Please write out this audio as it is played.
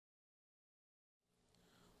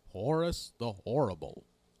Horace the Horrible,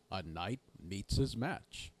 A Knight Meets His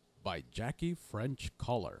Match by Jackie French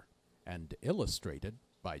Koller and illustrated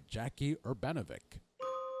by Jackie Urbanovic.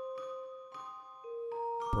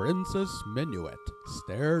 Princess Minuet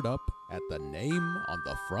stared up at the name on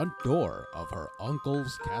the front door of her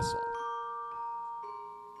uncle's castle.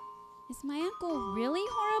 Is my uncle really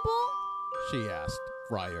horrible? She asked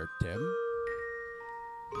Friar Tim.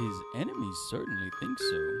 His enemies certainly think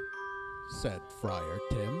so, Said Friar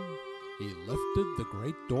Tim. He lifted the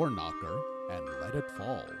great door knocker and let it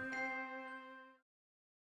fall.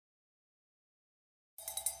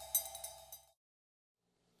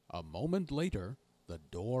 A moment later, the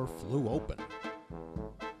door flew open.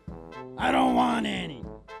 I don't want any.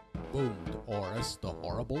 Boomed Horace the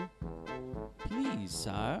Horrible. Please,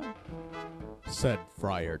 sire. Said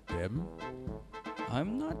Friar Tim.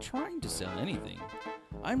 I'm not trying to sell anything.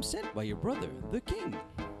 I'm sent by your brother, the king.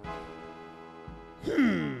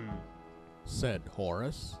 Said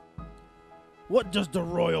Horace. What does the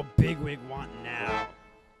royal bigwig want now?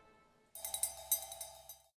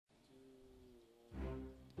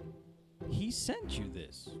 He sent you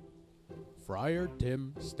this. Friar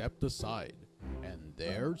Tim stepped aside, and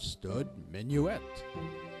there stood Minuet.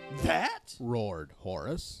 That? Roared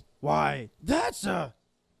Horace. Why, that's a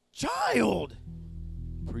child.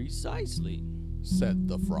 Precisely. Said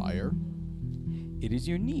the friar. It is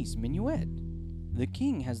your niece, Minuet. The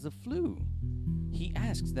king has the flu. He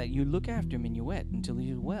asks that you look after Minuet until he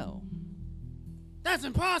is well. That's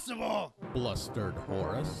impossible. Blustered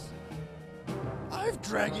Horace. I've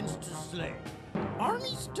dragons to slay,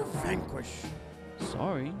 armies to vanquish.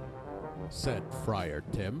 Sorry. Said Friar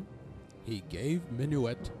Tim. He gave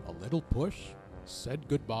Minuet a little push, said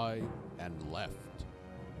goodbye, and left.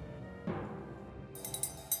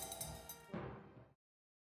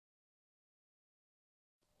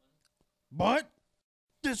 But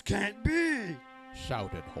this can't be.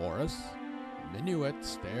 Shouted Horace. Minuet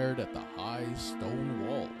stared at the high stone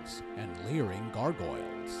walls and leering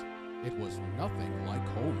gargoyles. It was nothing like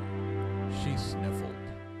home. She sniffled.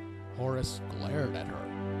 Horace glared at her.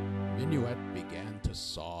 Minuet began to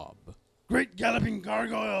sob. Great galloping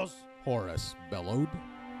gargoyles. Horace bellowed.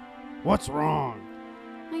 What's wrong?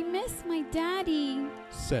 I miss my daddy.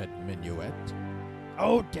 Said Minuet.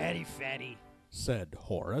 Oh, Daddy Fatty. Said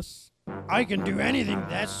Horace. I can do anything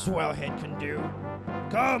that swellhead can do.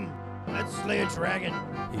 Come, let's slay a dragon.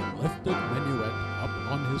 He lifted Minuet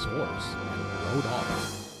up on his horse and rode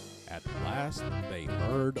off. At last they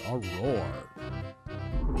heard a roar.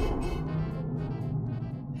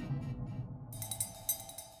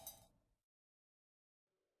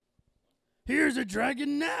 Here's a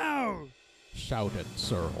dragon now. Shouted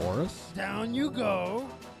Sir Horace. Down you go.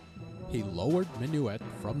 He lowered Minuet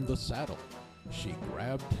from the saddle. She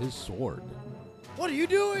grabbed his sword. What are you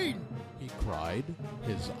doing? He cried,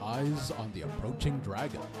 his eyes on the approaching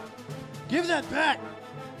dragon. Give that back.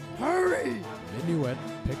 Hurry. Minuet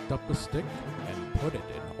picked up a stick and put it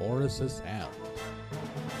in Horace's hand.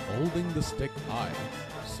 Holding the stick high,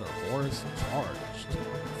 Sir Horace charged.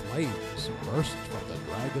 Flames burst from the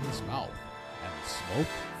dragon's mouth, and smoke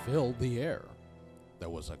filled the air. There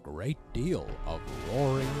was a great deal of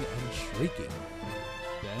roaring and shrieking.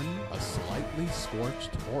 Then a slightly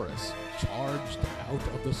scorched Horace charged out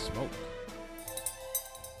of the smoke.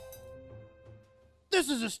 This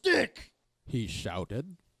is a stick. He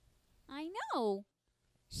shouted. I know.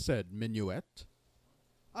 Said Minuet.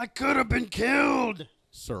 I could have been killed.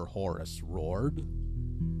 Sir Horace roared.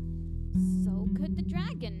 So could the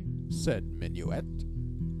dragon. Said Minuet.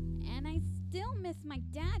 And I still miss my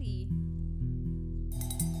daddy.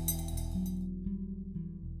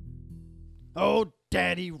 Oh,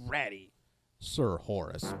 Daddy Ratty. Sir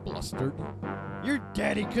Horace blustered. Your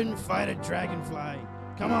daddy couldn't fight a dragonfly.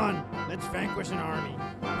 Come on, let's vanquish an army.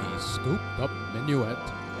 He scooped up Minuet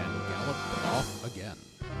and galloped off again.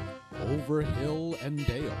 Over hill and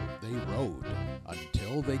dale they rode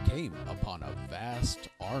until they came upon a vast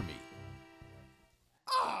army.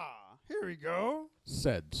 Ah, here we go.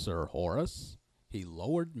 Said Sir Horace. He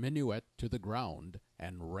lowered Minuet to the ground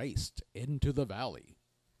and raced into the valley.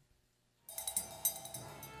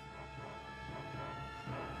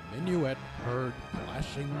 Minuet heard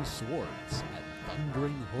clashing swords and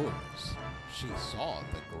thundering hooves. She saw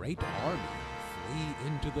the great army flee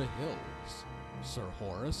into the hills. Sir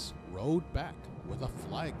Horace rode back with a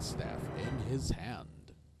flagstaff in his hand.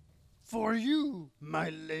 For you, my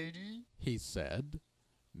lady. He said.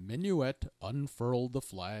 Minuet unfurled the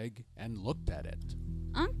flag and looked at it.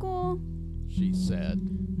 Uncle, She said.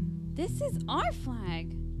 this is our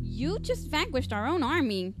flag. You just vanquished our own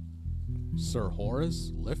army. Sir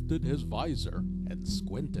Horace lifted his visor and and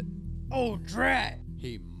squinted. Oh, drat!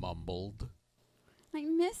 He mumbled. I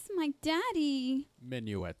miss my daddy.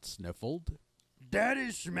 Minuet sniffled. Daddy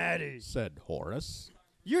schmatty. Said Horace.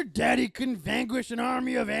 Your daddy couldn't vanquish an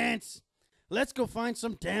army of ants. Let's go find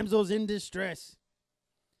some damsels in distress.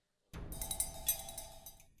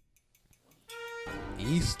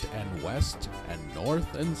 East and west and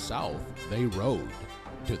north and south they rode,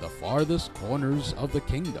 to the farthest corners of the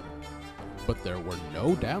kingdom. But there were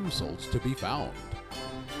no damsels to be found.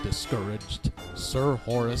 Discouraged, Sir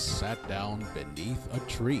Horace sat down beneath a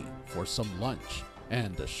tree for some lunch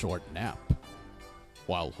and a short nap.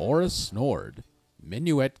 While Horace snored,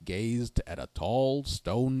 Minuet gazed at a tall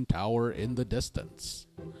stone tower in the distance.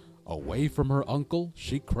 Away from her uncle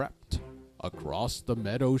she crept. Across the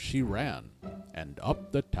meadow she ran, and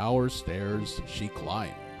up the tower stairs she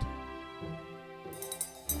climbed.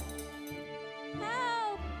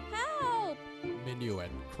 Help! Help! Minuet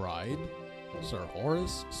cried. Sir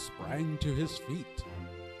Horace sprang to his feet.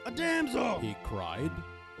 A damsel! He cried.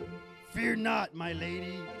 Fear not, my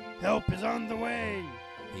lady. Help is on the way.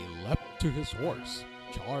 He leapt to his horse,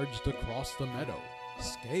 charged across the meadow,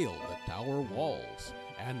 scaled the tower walls,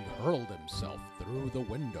 and hurled himself through the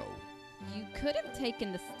window. You could have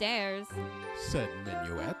taken the stairs. Said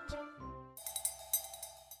Minuet.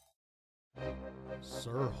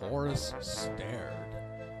 Sir Horace stared.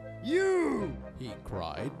 You! He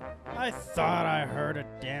cried. I thought I heard a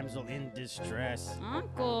damsel in distress.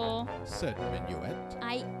 Uncle, Said Minuet.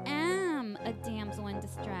 I am a damsel in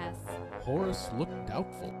distress. Horace looked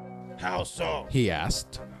doubtful. How so? He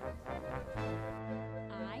asked.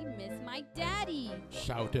 I miss my daddy.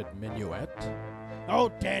 Shouted Minuet. Oh,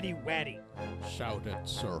 daddy waddy. Shouted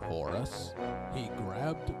Sir Horace. He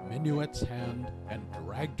grabbed Minuet's hand and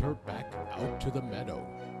dragged her back out to the meadow.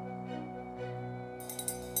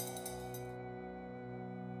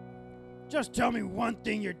 Just tell me one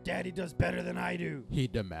thing your daddy does better than I do. He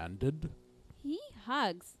demanded. He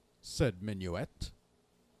hugs. Said Minuet.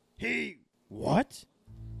 He... what?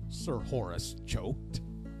 Sir Horace choked.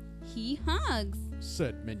 He hugs.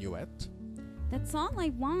 Said Minuet. That's all I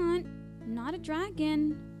want. Not a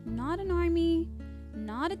dragon, not an army,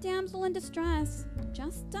 not a damsel in distress.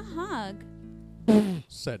 Just a hug.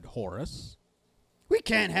 Said Horace. We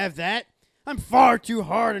can't have that. I'm far too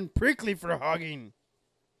hard and prickly for hugging.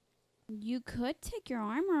 You could take your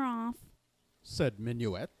armor off. Said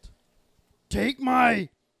Minuet. Take my...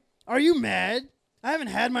 Are you mad? I haven't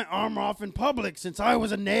had my armor off in public since I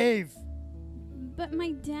was a knave. But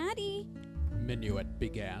my daddy... Minuet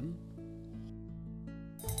began.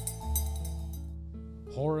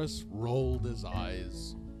 Horace rolled his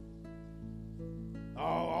eyes. Oh,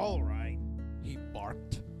 all right. He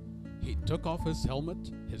barked. He took off his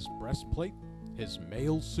helmet, his breastplate, his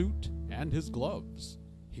mail suit, and his gloves.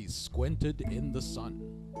 He squinted in the sun.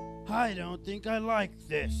 I don't think I like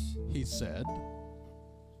this. He said.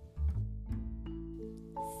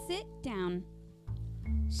 Sit down.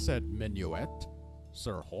 Said Minuet.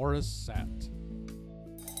 Sir Horace sat.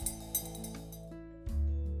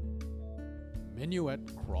 Minuet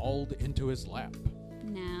crawled into his lap.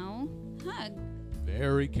 Now, hug.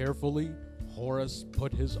 Very carefully, Horace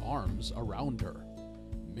put his arms around her.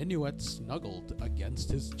 Minuet snuggled against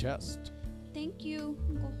his chest. Thank you,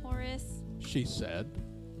 Uncle Horace. She said.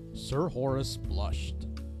 Sir Horace blushed.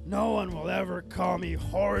 No one will ever call me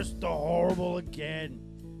Horace the Horrible again.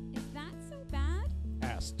 Is that so bad?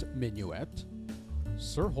 Asked Minuet.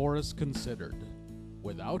 Sir Horace considered.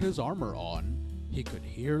 Without his armor on, he could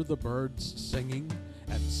hear the birds singing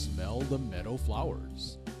and smell the meadow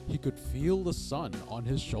flowers. He could feel the sun on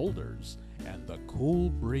his shoulders and the cool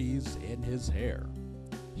breeze in his hair.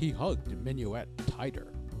 He hugged Minuet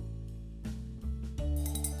tighter.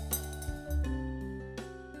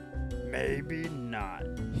 Maybe not.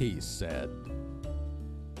 He said.